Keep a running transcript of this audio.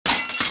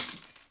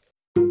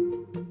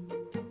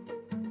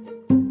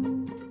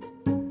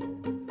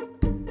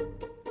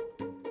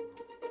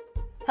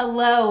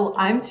Hello,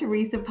 I'm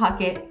Teresa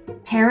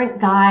Puckett,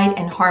 parent guide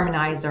and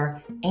harmonizer,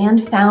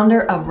 and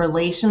founder of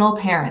Relational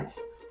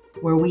Parents,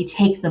 where we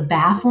take the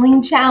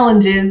baffling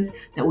challenges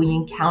that we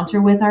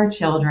encounter with our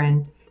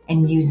children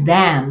and use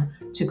them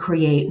to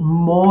create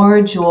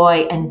more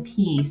joy and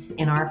peace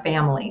in our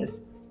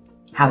families.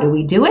 How do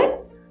we do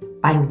it?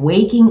 By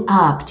waking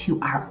up to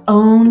our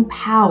own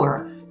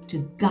power to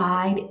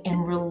guide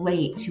and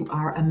relate to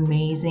our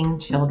amazing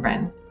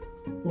children.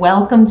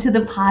 Welcome to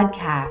the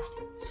podcast.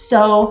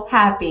 So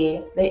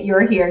happy that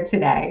you're here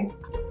today.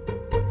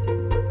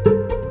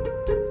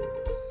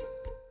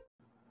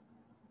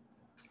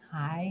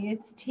 Hi,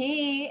 it's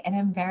T, and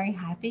I'm very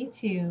happy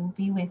to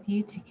be with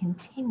you to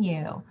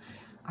continue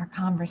our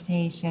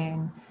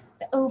conversation,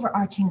 the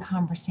overarching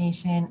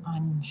conversation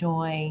on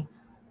joy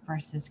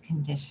versus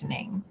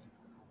conditioning.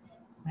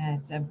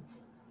 It's an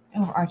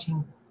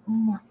overarching,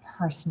 more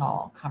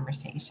personal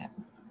conversation.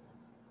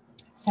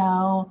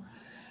 So,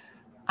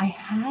 I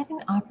had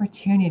an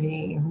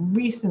opportunity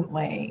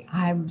recently.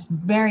 I was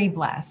very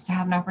blessed to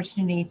have an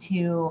opportunity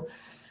to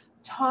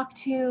talk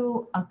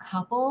to a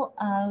couple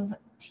of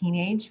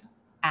teenage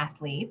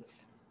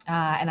athletes,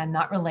 and I'm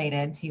not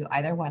related to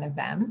either one of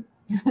them,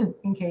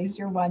 in case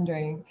you're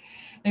wondering.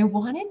 And I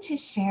wanted to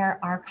share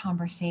our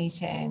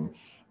conversation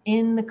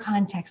in the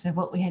context of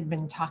what we had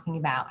been talking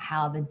about,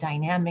 how the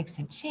dynamics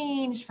had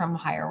changed from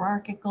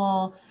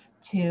hierarchical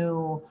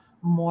to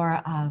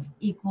more of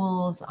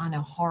equals on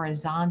a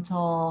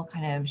horizontal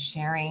kind of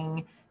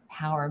sharing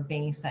power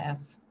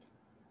basis.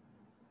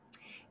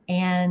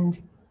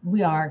 And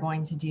we are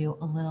going to do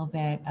a little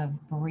bit of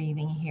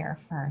breathing here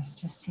first,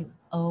 just to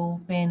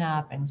open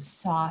up and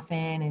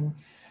soften and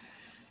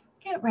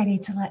get ready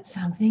to let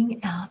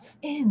something else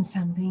in,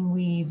 something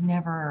we've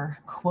never,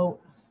 quote,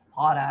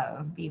 thought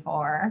of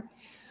before.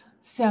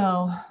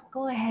 So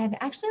go ahead.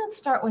 Actually, let's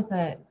start with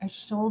a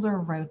shoulder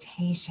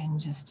rotation.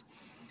 Just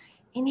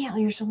inhale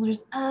your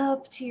shoulders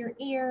up to your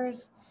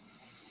ears.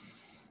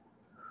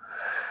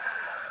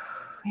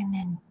 And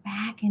then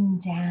back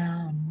and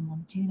down. We'll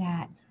do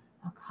that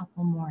a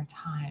couple more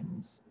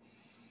times.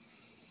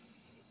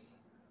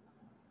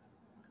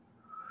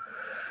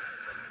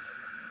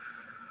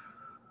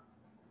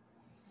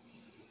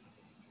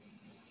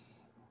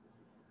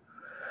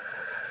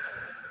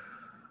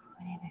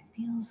 And if it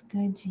feels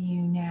good to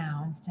you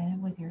now, instead of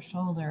with your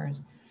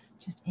shoulders,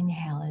 just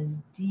inhale as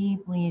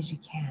deeply as you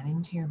can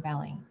into your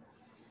belly.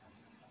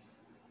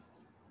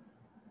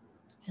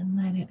 And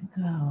let it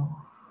go.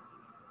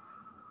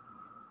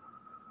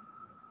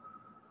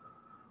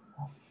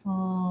 A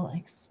full,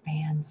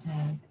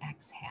 expansive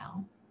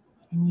exhale.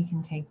 And you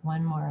can take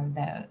one more of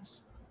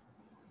those.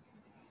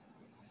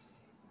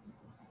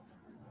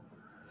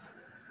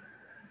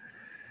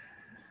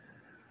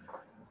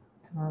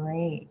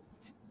 Great.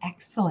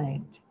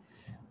 Excellent.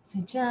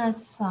 So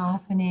just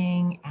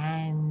softening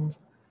and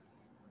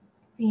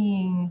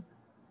being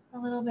a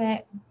little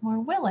bit more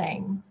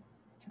willing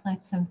to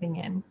let something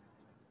in.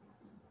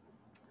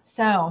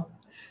 So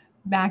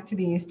back to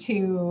these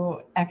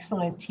two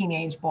excellent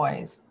teenage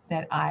boys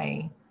that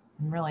I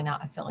am really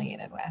not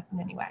affiliated with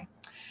in any way.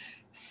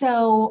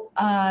 So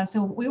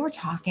we were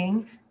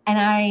talking, and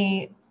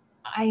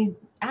I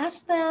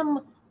asked them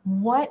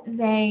what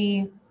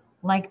they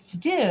like to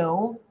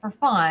do for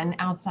fun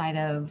outside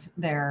of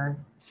their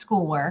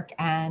schoolwork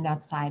and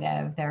outside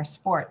of their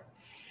sport.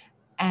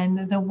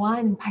 And the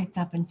one piped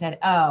up and said,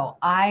 "Oh,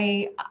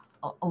 I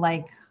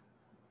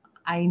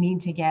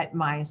need to get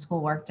my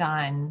schoolwork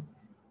done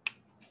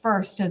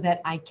first so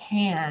that I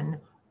can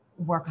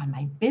work on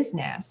my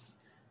business."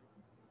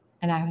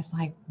 And I was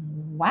like,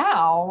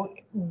 wow,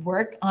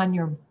 work on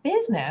your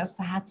business?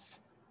 That's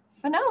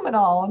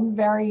phenomenal and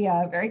very,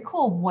 very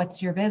cool. What's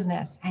your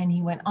business? And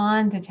he went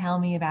on to tell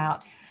me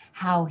about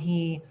how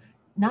he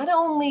not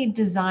only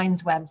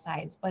designs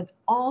websites, but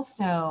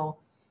also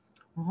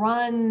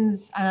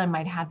runs, and I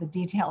might have the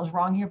details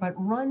wrong here, but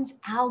runs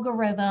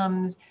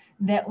algorithms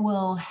that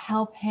will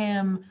help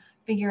him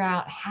figure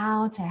out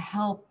how to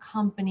help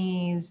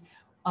companies,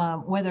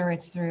 whether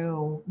it's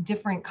through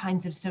different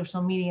kinds of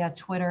social media,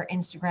 Twitter,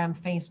 Instagram,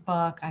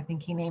 Facebook. I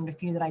think he named a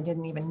few that I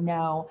didn't even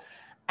know.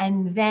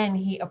 And then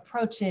he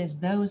approaches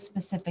those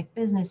specific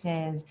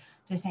businesses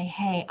to say,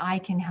 hey, I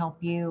can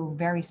help you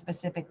very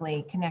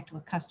specifically connect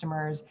with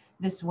customers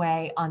this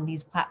way on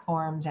these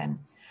platforms, and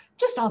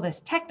just all this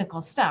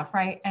technical stuff,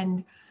 right?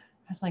 And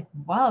I was like,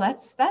 wow,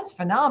 that's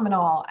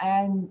phenomenal.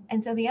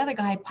 And so the other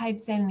guy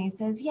pipes in and he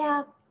says,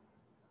 yeah,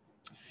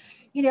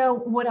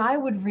 what I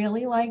would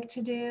really like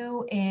to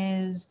do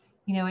is,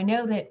 I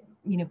know that,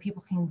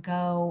 people can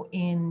go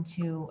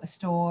into a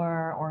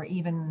store or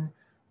even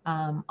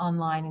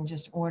online and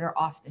just order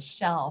off the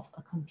shelf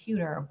a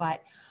computer,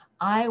 but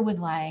I would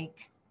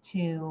like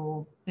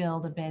to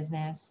build a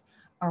business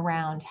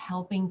around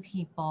helping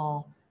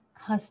people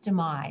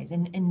customize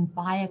and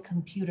buy a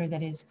computer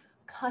that is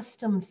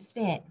custom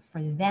fit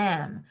for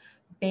them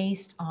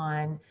based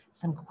on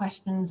some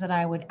questions that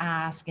I would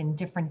ask and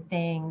different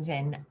things,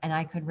 and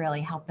I could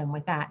really help them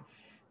with that.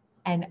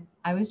 And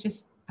I was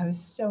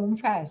so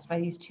impressed by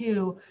these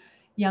two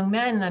young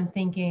men, and I'm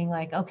thinking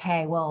like,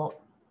 okay,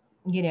 well,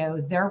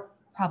 they're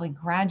probably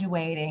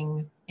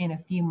graduating in a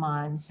few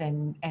months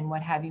and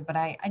what have you. But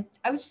I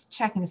was just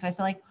checking. So I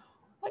said, like,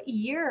 what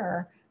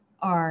year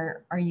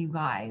are you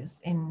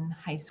guys in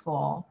high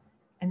school?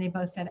 And they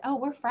both said, oh,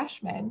 we're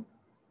freshmen.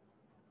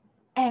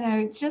 And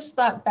I just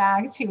thought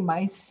back to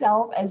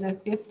myself as a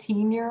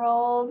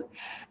 15-year-old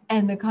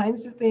and the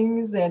kinds of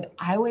things that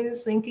I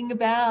was thinking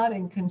about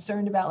and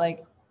concerned about,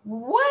 like,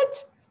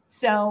 what?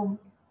 So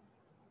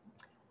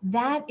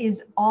that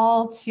is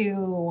all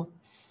to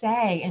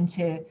say and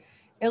to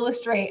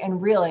illustrate,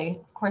 and really,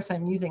 of course,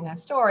 I'm using that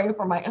story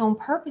for my own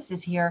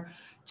purposes here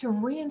to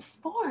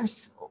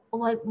reinforce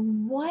like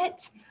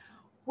what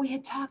we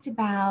had talked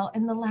about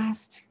in the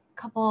last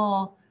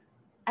couple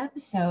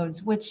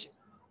episodes, which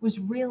was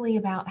really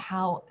about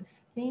how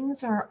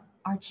things are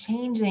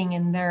changing,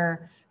 and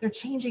they're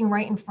changing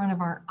right in front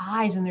of our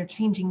eyes, and they're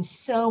changing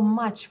so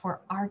much for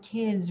our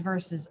kids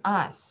versus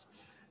us.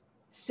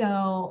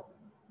 So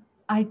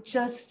I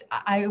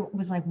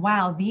was like,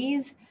 wow,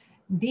 these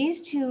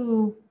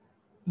two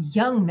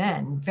young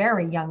men,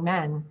 very young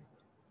men,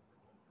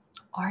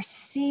 are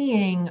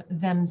seeing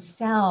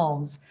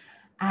themselves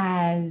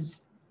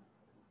as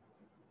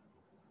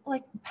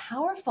like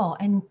powerful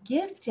and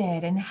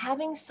gifted and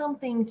having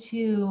something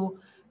to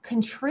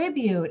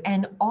contribute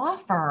and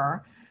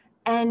offer,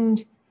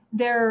 and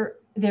they're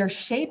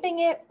shaping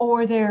it,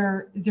 or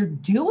they're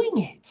doing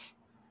it.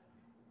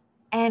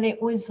 And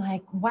it was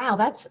like, wow,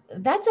 that's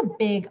a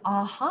big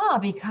aha,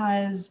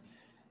 because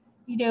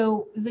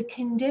the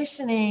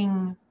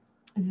conditioning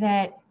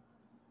that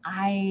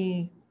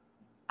I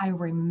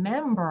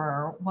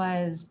remember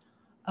was,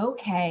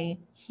 okay,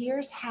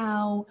 here's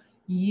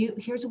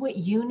what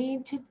you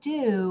need to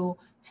do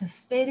to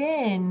fit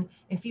in.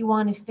 If you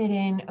want to fit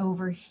in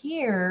over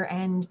here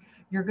and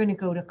you're going to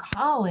go to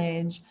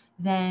college,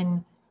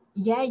 then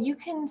yeah, you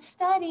can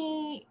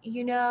study,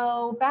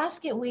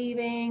 basket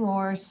weaving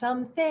or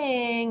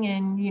something,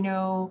 and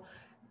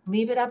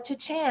leave it up to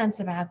chance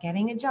about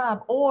getting a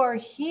job. Or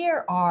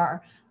here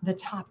are the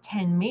top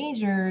 10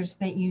 majors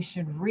that you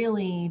should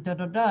really da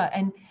da da.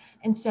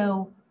 And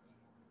so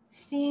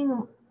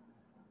seeing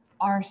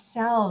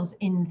ourselves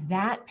in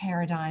that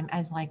paradigm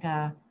as like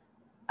a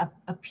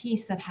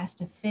piece that has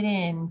to fit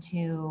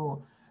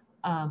into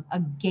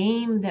a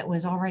game that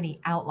was already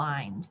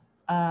outlined,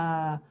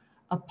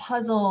 a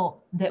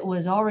puzzle that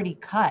was already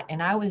cut,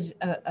 and I was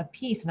a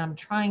piece, and I'm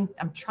trying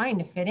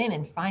to fit in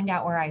and find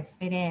out where I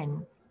fit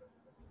in,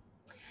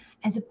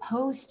 as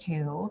opposed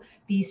to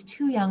these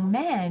two young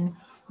men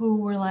who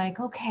were like,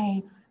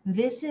 okay,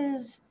 this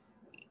is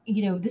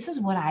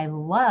what I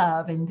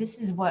love, and this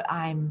is what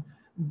I'm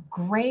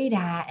great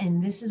at,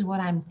 and this is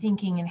what I'm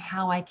thinking and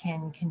how I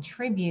can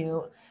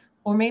contribute.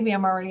 Or maybe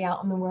I'm already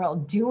out in the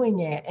world doing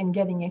it and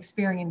getting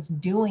experience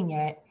doing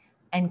it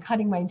and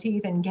cutting my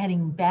teeth and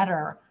getting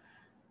better.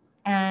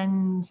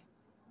 And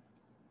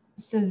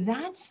so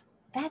that's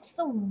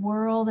the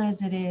world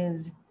as it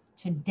is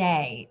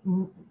today.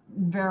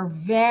 There are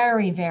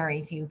very,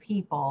 very few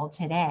people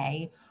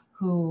today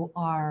who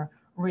are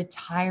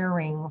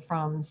retiring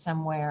from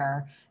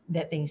somewhere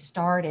that they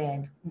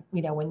started,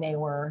 when they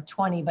were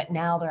 20, but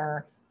now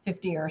they're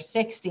 50 or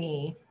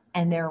 60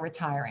 and they're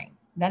retiring.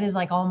 That is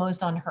like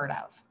almost unheard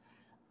of.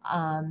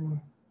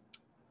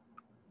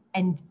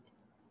 And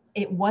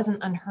it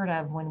wasn't unheard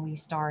of when we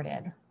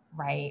started,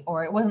 right?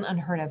 Or it wasn't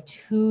unheard of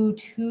too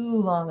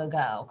long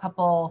ago,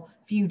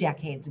 few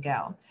decades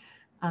ago.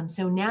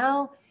 So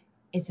now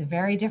it's a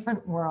very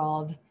different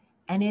world,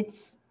 and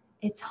it's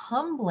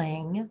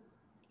humbling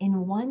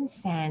in one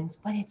sense,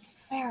 but it's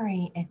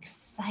very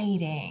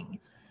exciting.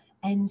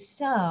 And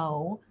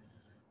so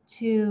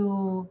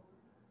to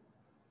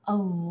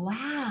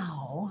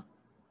allow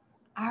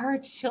our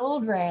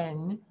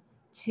children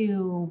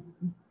to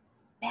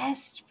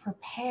best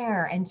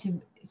prepare and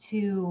to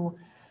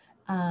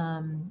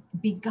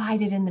be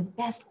guided in the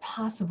best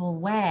possible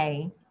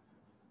way,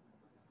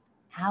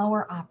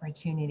 our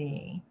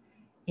opportunity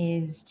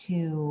is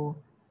to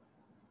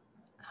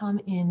come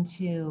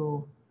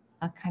into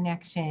a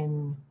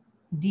connection,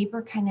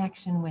 deeper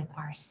connection with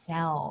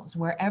ourselves.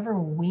 Wherever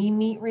we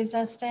meet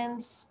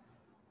resistance,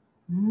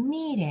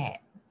 meet it.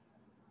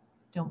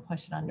 Don't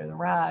push it under the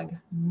rug.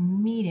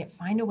 Meet it.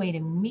 Find a way to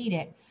meet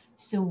it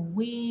so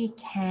we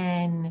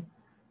can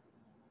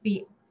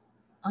be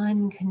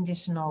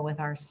unconditional with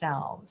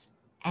ourselves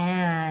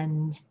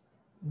and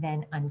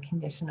then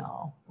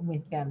unconditional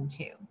with them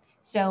too.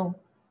 So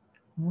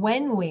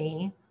when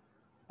we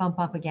bump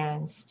up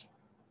against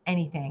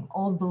anything,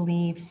 old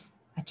beliefs,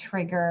 a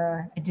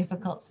trigger, a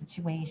difficult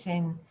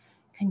situation,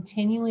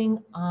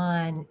 continuing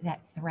on that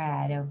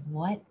thread of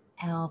what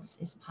else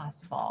is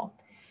possible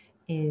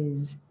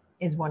is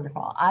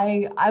wonderful.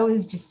 I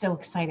was just so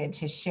excited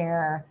to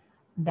share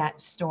that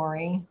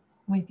story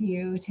with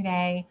you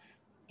today,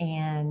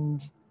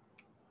 and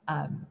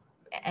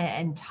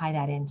tie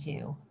that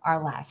into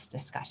our last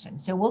discussion.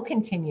 So we'll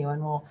continue,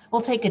 and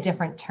we'll take a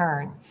different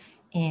turn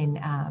in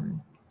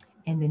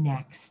the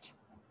next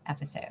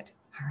episode.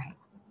 All right,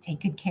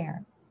 take good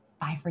care.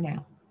 Bye for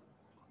now.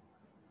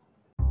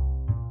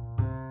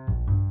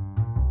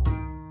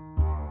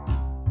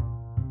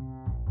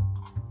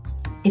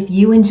 If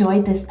you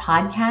enjoyed this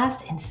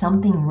podcast and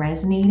something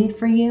resonated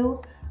for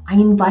you, I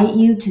invite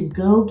you to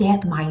go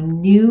get my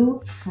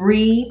new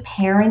free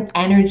Parent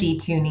Energy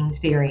Tuning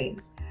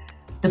series.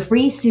 The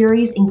free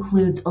series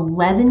includes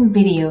 11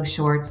 video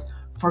shorts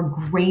for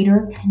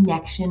greater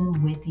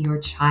connection with your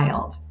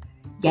child.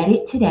 Get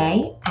it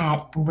today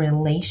at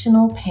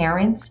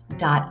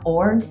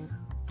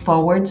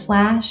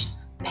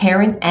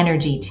relationalparents.org/parent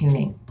energy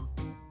tuning.